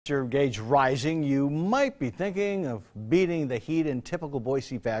Temperature gauge rising, you might be thinking of beating the heat in typical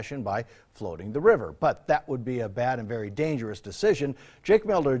Boise fashion by floating the river. But that would be a bad and very dangerous decision. Jake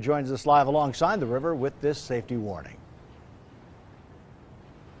Milder joins us live alongside the river with this safety warning.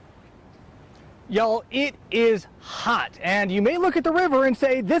 Y'all, it is hot, and you may look at the river and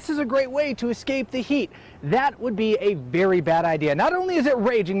say this is a great way to escape the heat. That would be a very bad idea. Not only is it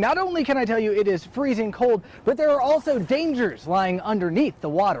raging, not only can I tell you it is freezing cold, but there are also dangers lying underneath the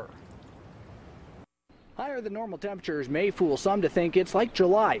water. Higher than normal temperatures may fool some to think it's like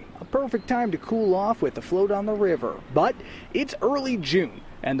July, a perfect time to cool off with a float on the river. But it's early June,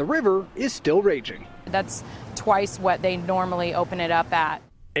 and the river is still raging. That's twice what they normally open it up at.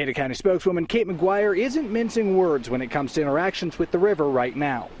 Ada County spokeswoman Kate McGuire isn't mincing words when it comes to interactions with the river right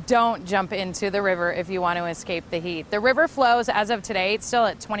now. Don't jump into the river if you want to escape the heat. The river flows as of today, it's still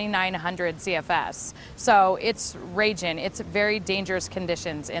at 2,900 CFS. So it's raging. It's very dangerous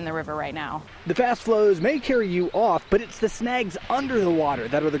conditions in the river right now. The fast flows may carry you off, but it's the snags under the water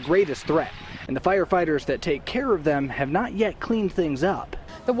that are the greatest threat. And the firefighters that take care of them have not yet cleaned things up.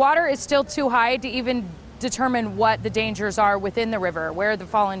 The water is still too high to even determine what the dangers are within the river, where the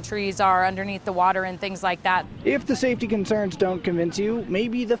fallen trees are underneath the water and things like that. If the safety concerns don't convince you,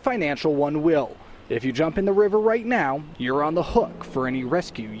 maybe the financial one will. If you jump in the river right now, you're on the hook for any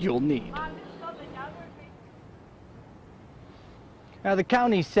rescue you'll need. Now, the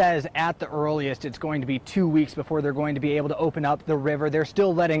county says at the earliest it's going to be 2 weeks before they're going to be able to open up the river. They're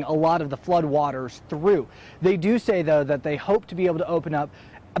still letting a lot of the flood waters through. They do say, though, that they hope to be able to open up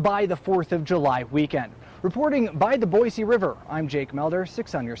by the 4th of July weekend. Reporting by the Boise River, I'm Jake Melder,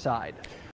 6 on your side.